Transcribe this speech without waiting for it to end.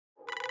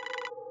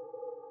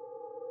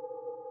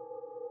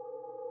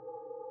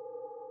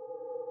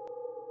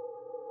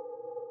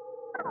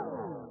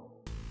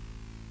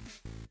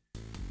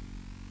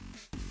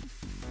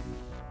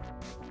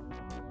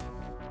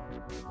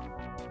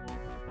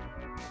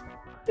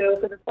So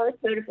for the first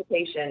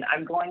certification,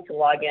 I'm going to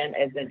log in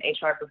as an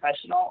HR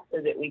professional so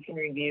that we can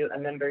review a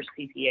member's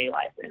CPA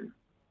license.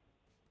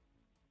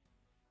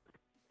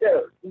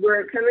 So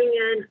we're coming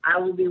in, I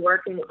will be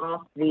working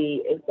off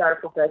the HR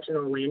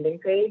professional landing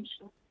page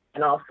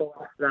and also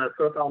off the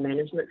profile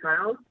management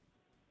tile.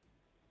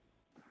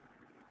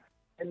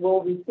 And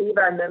we'll receive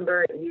our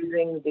member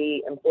using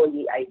the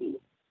employee ID.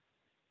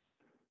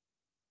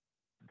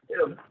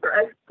 So for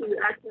us to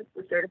access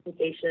the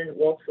certification,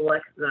 we'll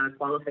select the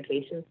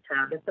qualifications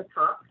tab at the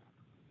top,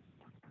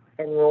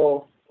 and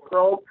we'll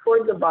scroll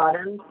towards the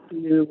bottom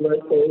to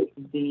locate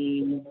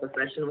the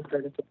professional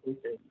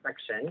certification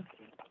section.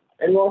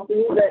 And we'll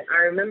see that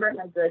our member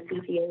has a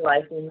CPA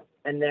license,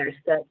 and it's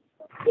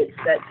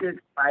set to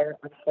expire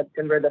on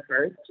September the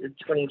 1st of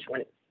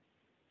 2020.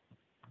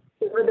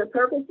 For the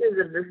purposes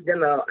of this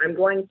demo, I'm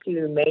going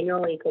to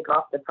manually kick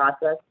off the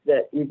process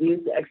that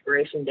reviews the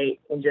expiration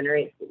date and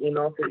generates the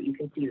email so that you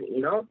can see the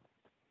email.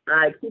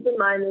 Keep in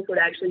mind this would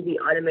actually be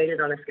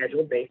automated on a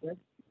scheduled basis,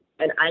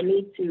 and I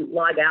need to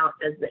log out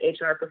as the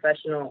HR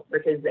professional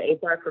because the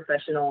HR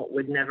professional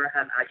would never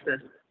have access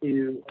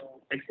to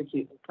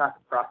execute the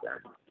process.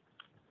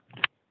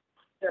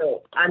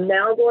 So I'm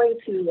now going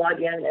to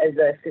log in as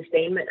a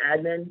sustainment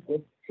admin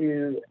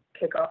to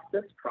kick off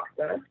this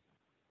process.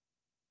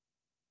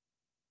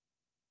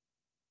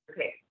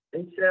 Okay,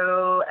 and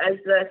so as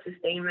the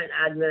sustainment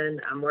admin,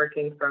 I'm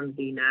working from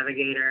the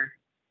navigator,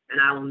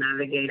 and I will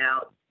navigate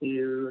out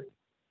to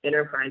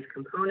enterprise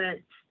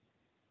components,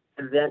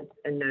 events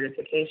and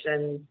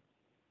notifications,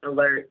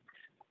 alerts,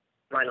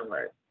 run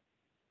alert.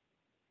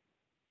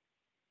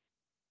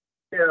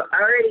 So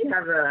I already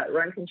have a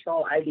run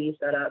control ID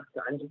set up, so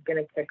I'm just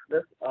going to kick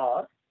this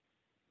off.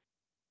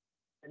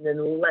 And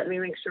then let me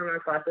make sure my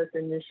process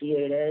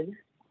initiated.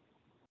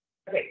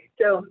 Okay,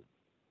 so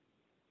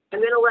I'm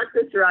going to let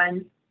this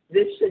run.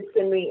 This should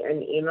send me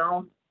an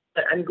email,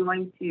 but I'm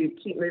going to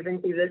keep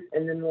moving through this,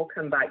 and then we'll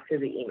come back to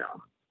the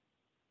email.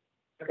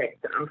 Okay,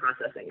 so I'm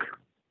processing now.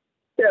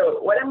 So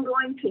what I'm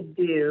going to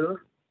do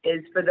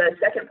is for the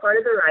second part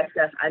of the RISE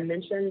step, I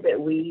mentioned that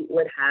we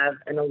would have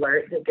an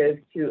alert that goes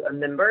to a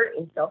member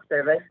in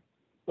self-service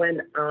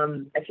when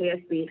a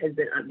KSB has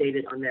been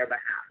updated on their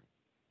behalf.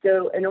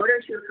 So in order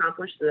to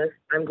accomplish this,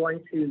 I'm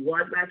going to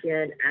log back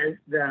in as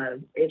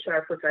the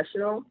HR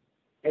professional,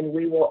 and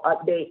we will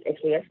update a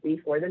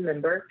KSB for the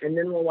member, and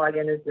then we'll log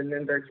in as the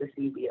member to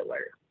see the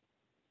alert.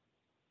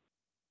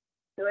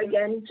 So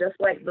again, just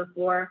like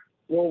before,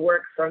 we'll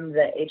work from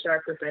the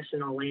HR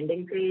professional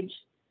landing page.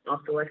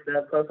 I'll select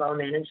the profile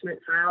management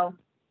tile,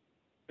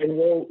 and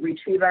we'll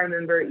retrieve our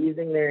member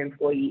using their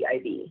employee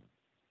ID.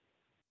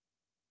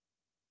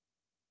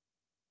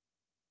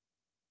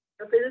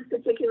 So for this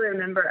particular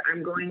member,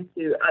 I'm going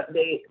to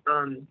update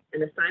an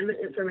assignment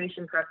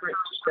information preference.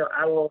 So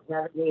I will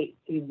navigate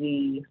to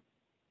the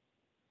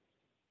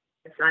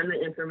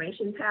assignment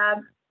information tab,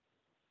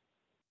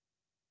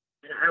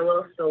 and I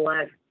will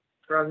select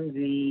from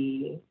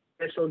the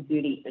special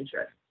duty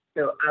interest.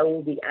 So I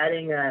will be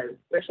adding a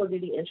special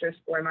duty interest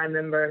for my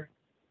member.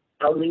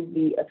 I'll leave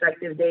the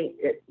effective date.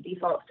 It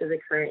defaults to the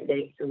current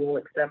date, so we'll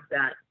accept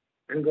that.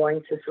 I'm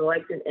going to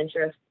select an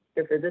interest.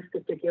 So for this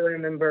particular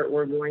member,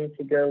 we're going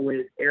to go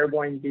with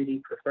airborne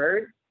duty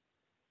preferred.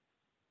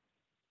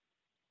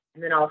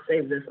 And then I'll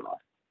save this off.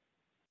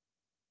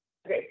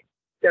 Okay,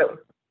 so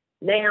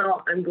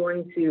now I'm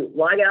going to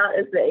log out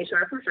as the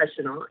HR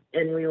professional,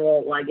 and we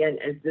will log in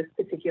as this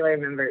particular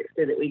member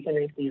so that we can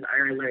receive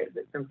our alert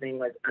that something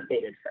was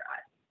updated for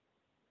us.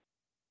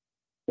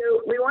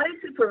 So we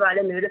wanted to provide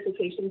a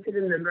notification to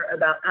the member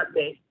about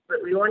updates, but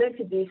we wanted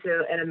to do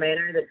so in a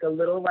manner that's a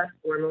little less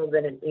formal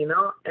than an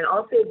email, and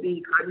also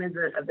be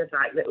cognizant of the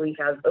fact that we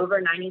have over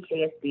 90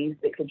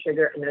 KSBs that could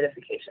trigger a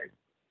notification.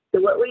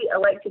 So what we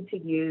elected to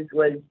use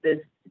was this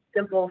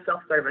simple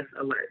self-service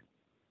alert.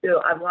 So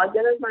I've logged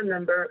in as my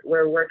member.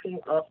 We're working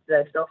off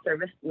the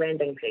self-service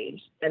landing page,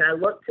 and I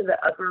look to the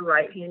upper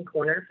right-hand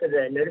corner for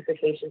the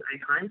notification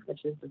icon,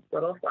 which is this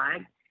little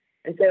flag.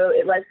 And so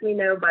it lets me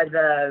know by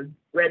the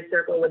red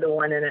circle with the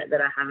 1 in it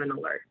that I have an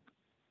alert.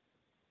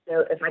 So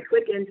if I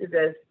click into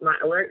this, my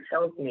alert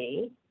tells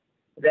me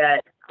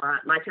that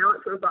my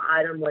talent profile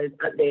item was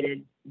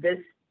updated. This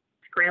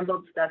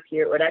scrambled stuff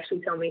here would actually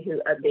tell me who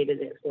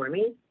updated it for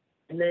me.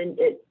 And then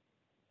this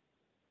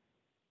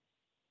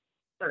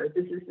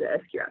is the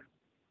SQF.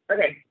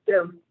 Okay,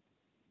 so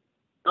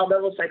I'll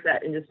double check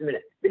that in just a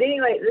minute. But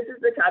anyway, this is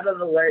the type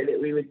of alert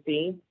that we would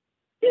see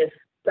if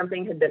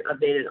something had been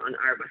updated on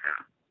our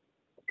behalf.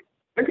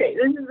 Okay,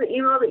 this is the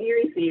email that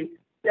you received.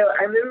 So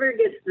our member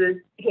gets this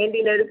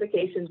handy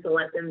notification to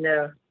let them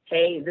know,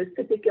 hey, this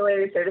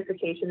particular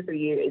certification for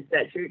you is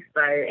set to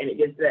expire, and it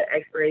gives the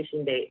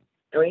expiration date.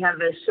 And we have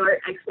a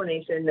short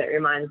explanation that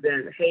reminds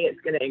them, hey,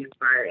 it's going to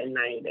expire in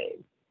 90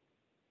 days.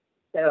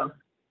 So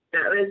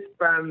that was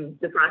from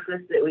the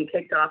process that we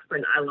kicked off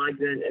when I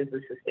logged in as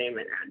the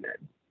sustainment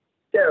admin.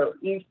 So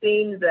you've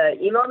seen the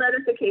email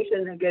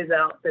notification that goes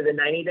out for the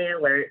 90-day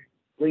alert.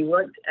 We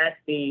looked at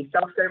the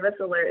self-service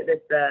alert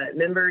that the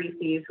member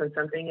receives when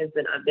something has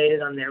been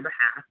updated on their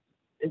behalf.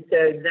 And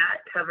so that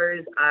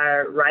covers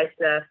our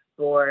RISF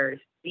for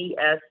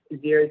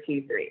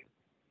CS023.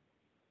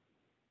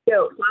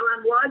 So while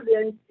I'm logged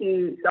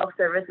into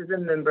self-service as a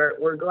member,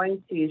 we're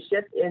going to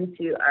shift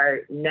into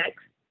our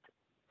next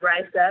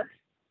RISF,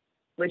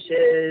 which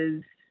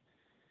is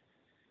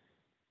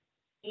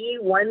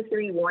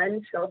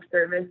E131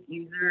 self-service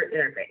user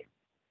interface.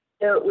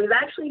 So we've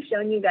actually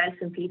shown you guys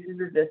some pieces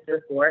of this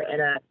before in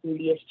a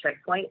previous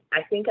checkpoint.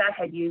 I think I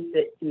had used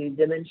it to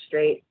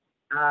demonstrate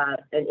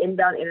an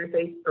inbound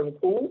interface from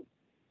Cool.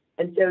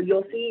 And so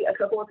you'll see a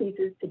couple of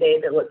pieces today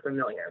that look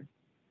familiar.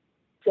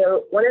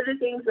 So one of the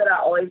things that I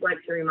always like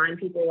to remind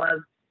people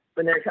of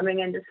when they're coming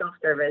into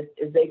self-service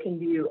is they can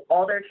do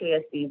all their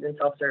KSBs in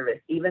self-service,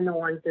 even the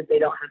ones that they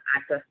don't have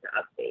access to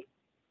update.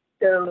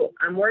 So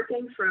I'm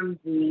working from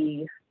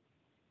the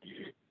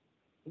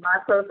My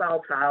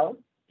Profile tile.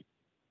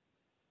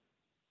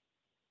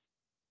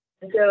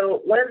 And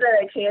so one of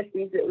the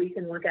KSBs that we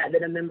can look at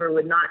that a member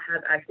would not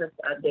have access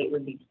to update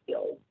would be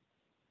skills.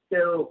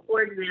 So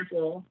for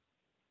example,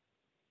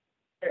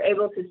 they're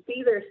able to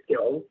see their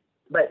skills,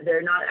 but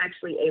they're not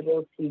actually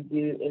able to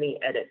do any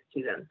edits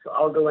to them. So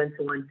I'll go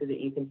into one so that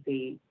you can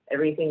see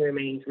everything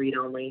remains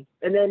read-only.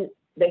 And then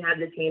they have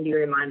this handy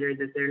reminder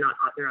that they're not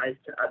authorized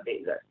to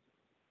update this.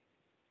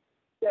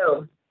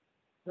 So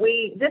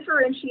we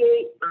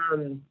differentiate,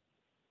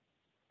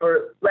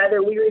 or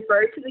rather we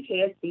refer to the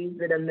KSBs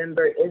that a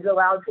member is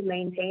allowed to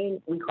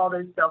maintain. We call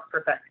those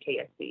self-professed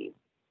KSBs.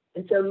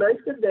 And so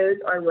most of those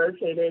are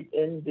located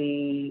in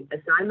the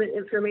assignment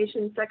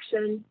information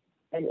section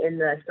and in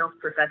the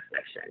self-professed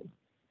section.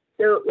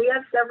 So we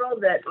have several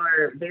that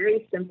are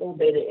very simple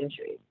data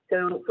entries.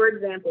 So for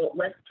example,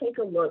 let's take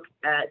a look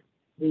at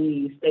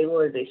the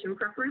stabilization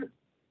preference.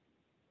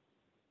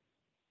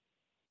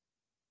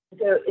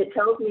 So it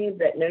tells me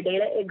that no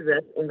data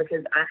exists, and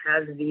because I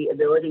have the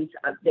ability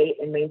to update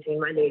and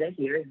maintain my data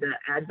here, the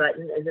add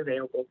button is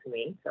available to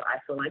me, so I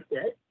select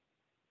it.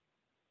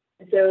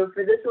 So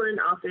for this one,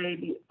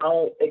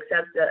 I'll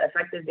accept the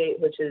effective date,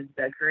 which is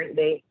the current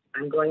date.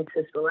 I'm going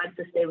to select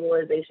the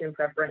stabilization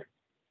preference.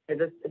 For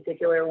this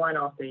particular one,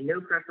 I'll say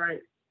no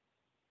preference.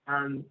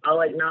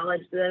 I'll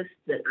acknowledge this,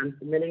 that I'm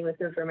submitting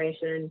this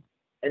information,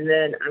 and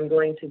then I'm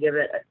going to give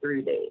it a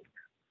through date.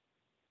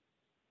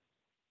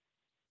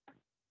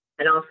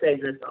 And I'll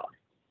save this off.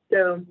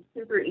 So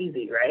super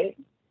easy, right?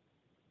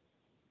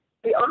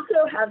 We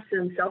also have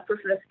some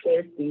self-professed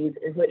KSBs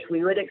in which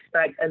we would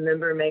expect a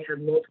member may have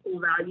multiple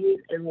values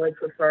and would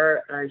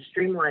prefer a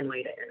streamlined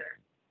way to enter.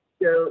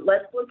 So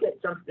let's look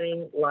at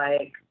something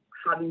like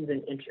hobbies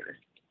and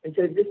interests. And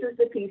so this is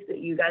the piece that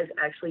you guys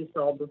actually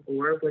saw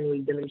before when we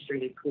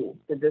demonstrated Cool.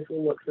 So this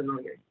will look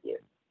familiar to you.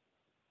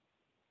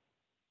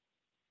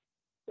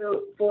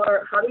 So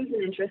for hobbies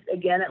and interests,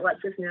 again, it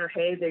lets us know,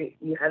 hey,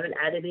 you haven't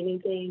added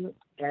anything,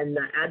 and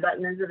the add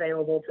button is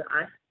available to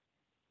us.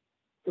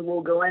 So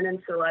we'll go in and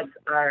select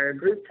our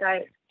group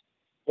type.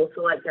 We'll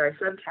select our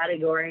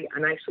subcategory.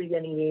 I'm actually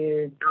going to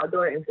use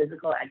outdoor and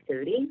physical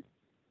activities.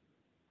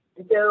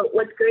 And so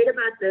what's great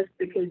about this,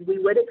 because we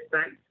would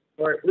expect,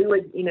 or we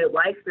would,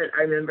 like that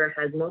our member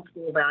has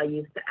multiple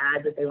values to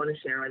add that they want to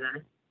share with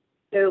us.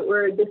 So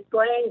we're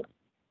displaying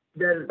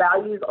the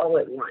values all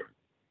at once.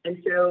 And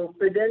so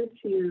for them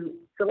to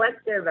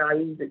select their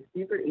values, it's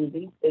super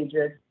easy. They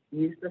just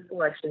use the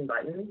selection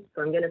button.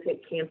 So I'm going to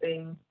pick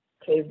camping,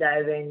 cave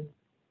diving,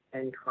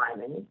 and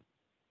climbing.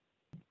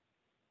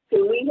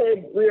 So we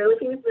were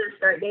looking for the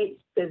start date,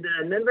 so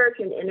the member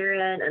can enter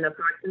in an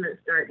approximate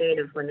start date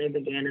of when they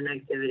began an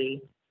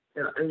activity.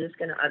 So I'm just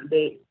going to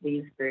update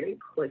these very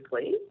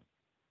quickly.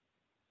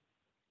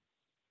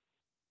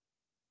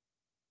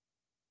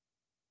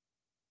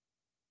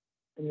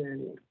 And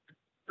then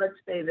let's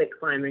say that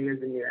climbing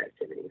is a new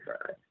activity for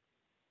us.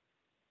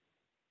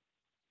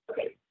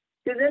 Okay,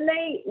 so then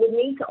they would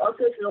need to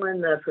also fill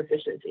in the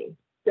proficiency.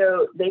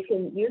 So they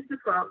can use the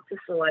prompt to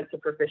select a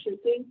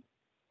proficiency.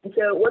 And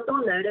so what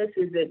they'll notice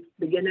is it's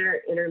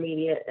beginner,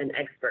 intermediate, and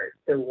expert.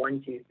 So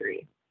 1, 2,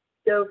 3.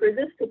 So for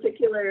this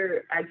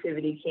particular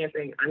activity,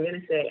 camping, I'm going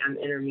to say I'm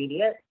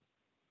intermediate.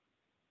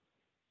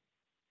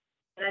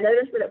 And I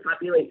notice that it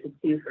populates a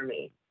 2 for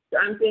me. So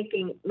I'm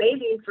thinking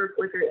maybe for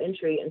quicker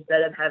entry,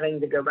 instead of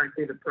having to go back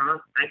through the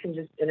prompt, I can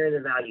just enter the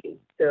values.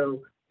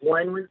 So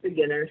 1 was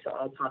beginner, so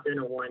I'll pop in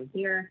a 1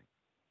 here.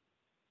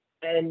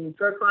 And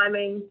for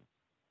climbing,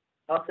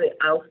 I'll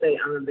say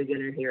I'm a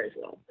beginner here as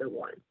well, so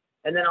 1.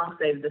 And then I'll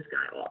save this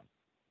guy off.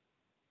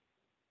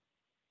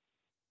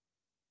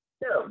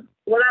 So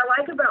what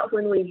I like about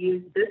when we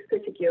use this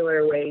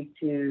particular way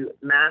to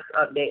mass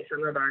update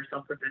some of our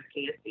self-professed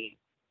KSBs,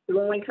 so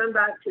when we come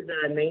back to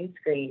the main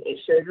screen, it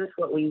shows us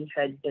what we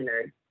had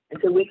entered. And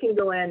so we can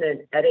go in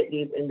and edit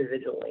these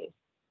individually.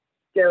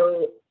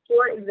 So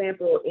for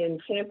example, in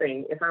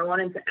camping, if I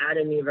wanted to add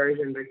a new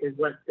version, because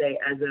let's say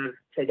as of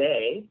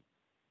today,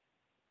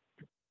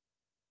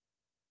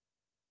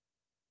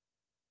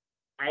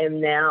 I am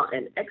now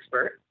an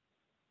expert,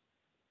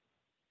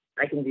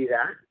 I can do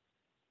that.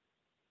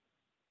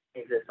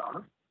 Take this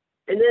off.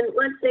 And then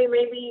let's say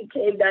maybe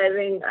cave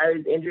diving, I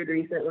was injured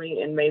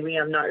recently and maybe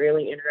I'm not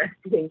really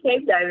interested in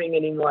cave diving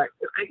anymore.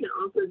 So I can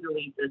also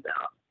delete this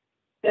out.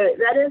 So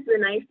that is the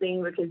nice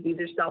thing because these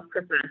are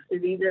self-professed. So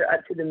these are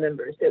up to the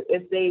members. So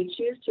if they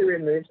choose to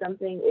remove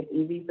something, it's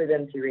easy for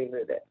them to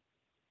remove it.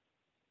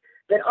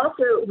 But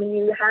also when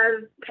you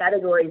have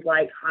categories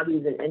like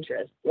hobbies and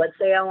interests, let's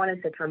say I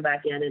wanted to come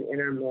back in and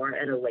enter more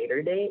at a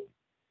later date.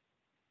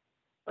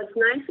 What's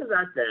nice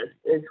about this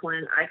is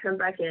when I come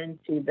back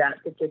into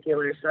that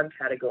particular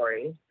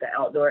subcategory, the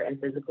outdoor and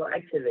physical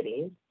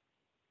activities,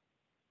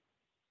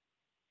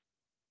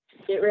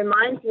 it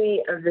reminds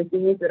me of the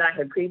things that I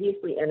had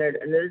previously entered,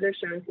 and those are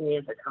shown to me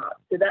at the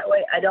top. So that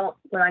way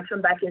when I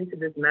come back into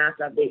this mass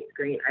update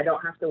screen, I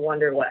don't have to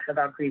wonder what have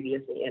I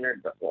previously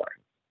entered before.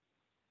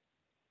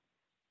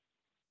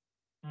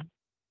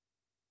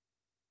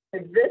 So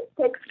this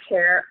takes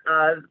care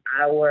of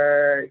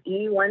our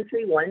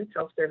E131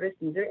 self-service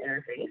user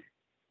interface.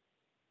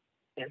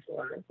 Cancel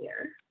on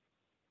here.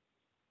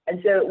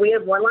 And so we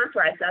have one last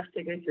RISF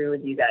to go through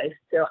with you guys.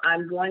 So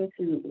I'm going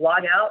to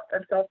log out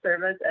of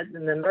self-service as a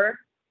member.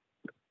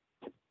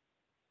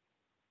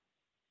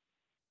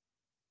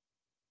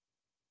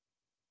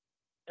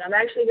 I'm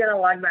actually going to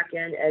log back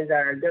in as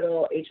our good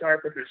old HR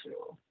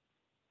professional.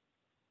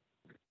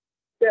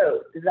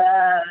 So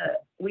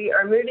we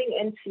are moving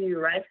into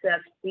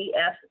RISF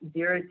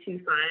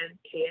CF025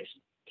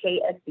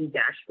 KSB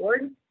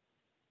dashboard.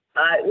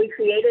 We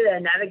created a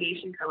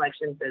navigation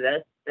collection for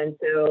this. And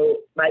so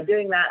by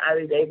doing that, I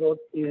was able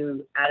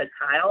to add a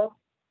tile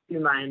to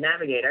my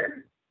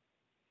navigator.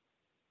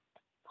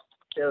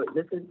 So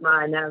this is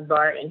my nav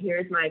bar, and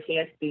here's my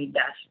KSB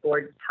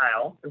dashboard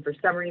tile. And for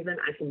some reason,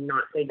 I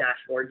cannot say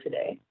dashboard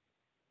today.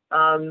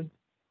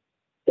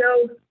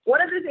 So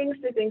one of the things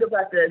to think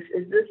about this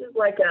is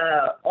like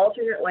a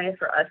alternate way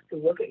for us to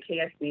look at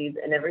KSBs,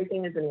 and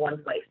everything is in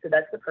one place. So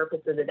that's the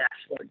purpose of the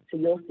dashboard. So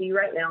you'll see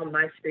right now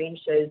my screen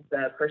shows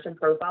the person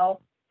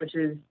profile, which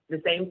is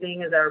the same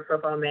thing as our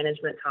profile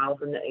management tile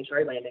from the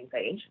HR landing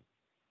page.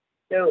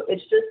 So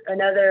it's just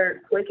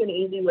another quick and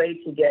easy way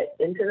to get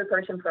into the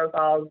person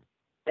profiles,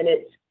 and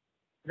it's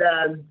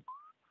the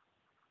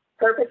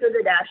purpose of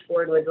the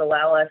dashboard was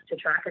allow us to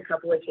track a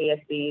couple of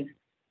KSBs.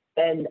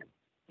 And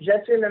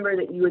just remember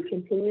that you would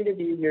continue to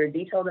do your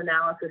detailed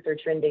analysis or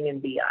trending in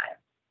BI.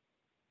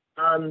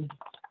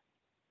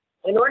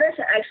 In order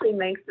to actually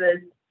make this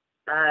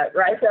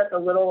RISF a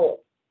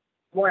little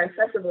more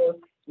accessible,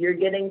 you're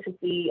getting to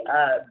see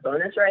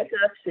bonus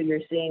RISF. So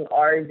you're seeing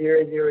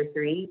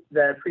R003,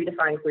 the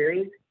predefined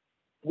queries.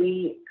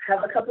 We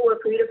have a couple of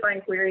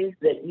predefined queries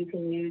that you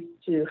can use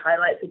to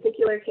highlight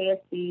particular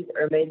KSBs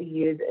or maybe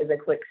use as a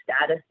quick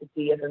status to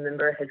see if a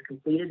member has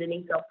completed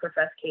any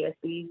self-professed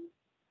KSBs.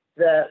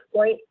 The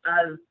point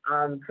of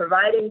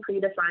providing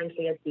predefined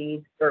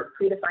KSBs or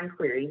predefined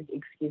queries,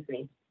 excuse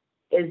me,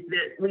 is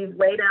that we've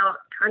laid out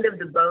kind of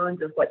the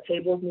bones of what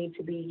tables need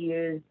to be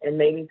used and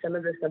maybe some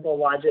of the simple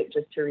logic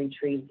just to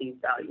retrieve these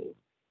values.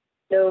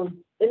 So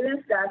in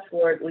this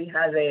dashboard, we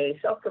have a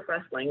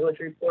self-professed language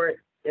report,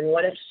 and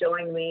what it's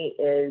showing me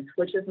is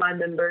which of my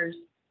members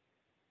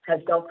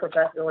have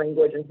self-professed the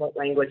language and what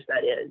language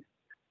that is.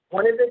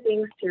 One of the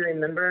things to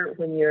remember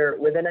when you're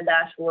within a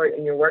dashboard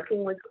and you're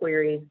working with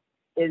queries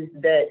is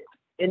that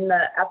in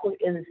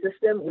the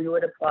system, we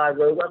would apply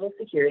row-level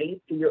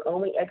security, so you're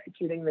only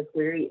executing the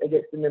query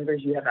against the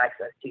members you have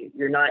access to.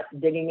 You're not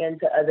digging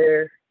into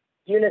other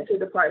units or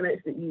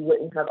departments that you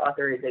wouldn't have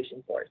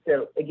authorization for.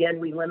 So again,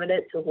 we limit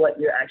it to what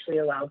you're actually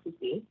allowed to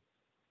see.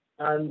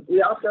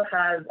 We also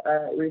have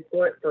a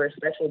report for a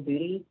special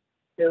duty.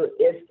 So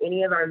if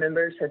any of our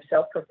members have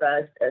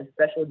self-professed as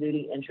special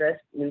duty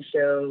interest, we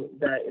show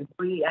the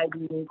employee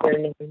ID, their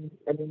name,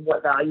 and then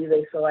what value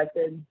they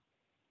selected.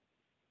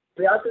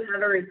 We also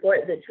have a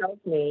report that tells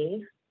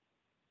me,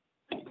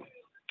 oh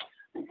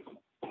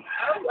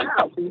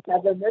wow, we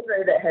have a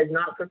member that has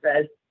not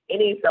professed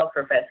any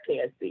self-professed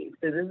KSB.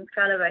 So this is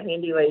kind of a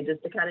handy way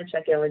just to kind of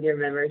check in with your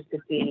members to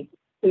see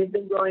who's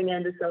been going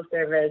into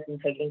self-service and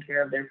taking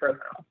care of their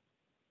profile.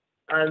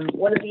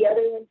 One of the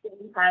other ones that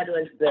we had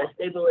was the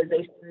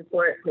stabilization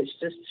report, which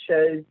just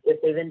shows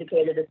if they've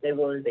indicated a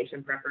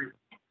stabilization preference.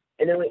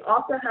 And then we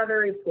also have a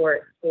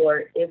report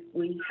for if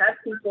we have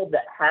people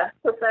that have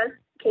professed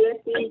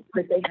KSBs,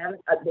 but they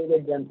haven't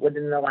updated them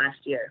within the last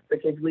year,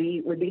 because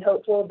we would be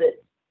hopeful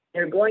that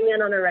they're going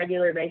in on a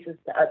regular basis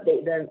to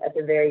update them at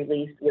the very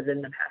least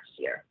within the past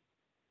year.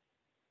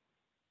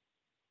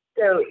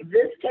 So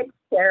this takes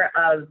care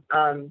of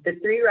the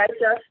three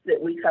write-ups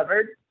that we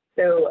covered.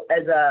 So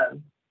as a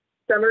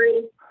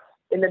summary,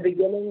 in the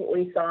beginning,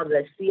 we saw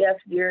the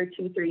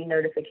CF023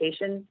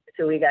 notification.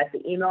 So we got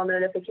the email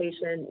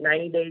notification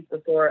 90 days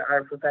before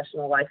our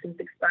professional license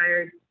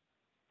expired.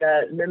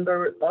 The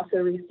member also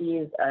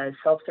receives a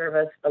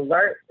self-service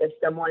alert if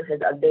someone has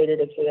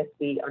updated a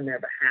KSB on their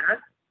behalf.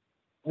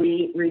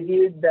 We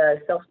reviewed the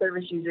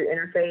self-service user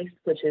interface,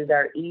 which is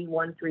our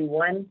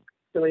E131.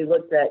 So we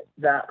looked at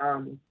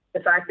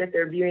the fact that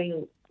they're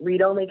viewing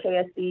read-only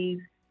KSBs,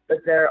 but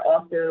they're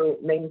also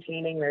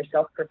maintaining their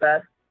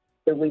self-professed.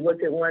 So we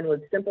looked at one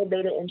with simple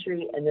data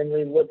entry, and then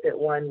we looked at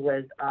one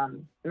with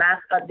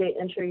mass update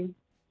entry.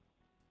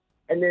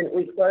 And then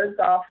we closed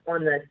off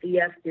on the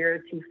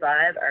CF025,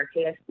 our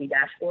KSB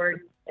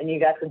dashboard, and you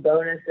got the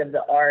bonus of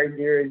the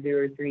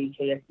R003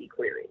 KSB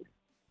queries.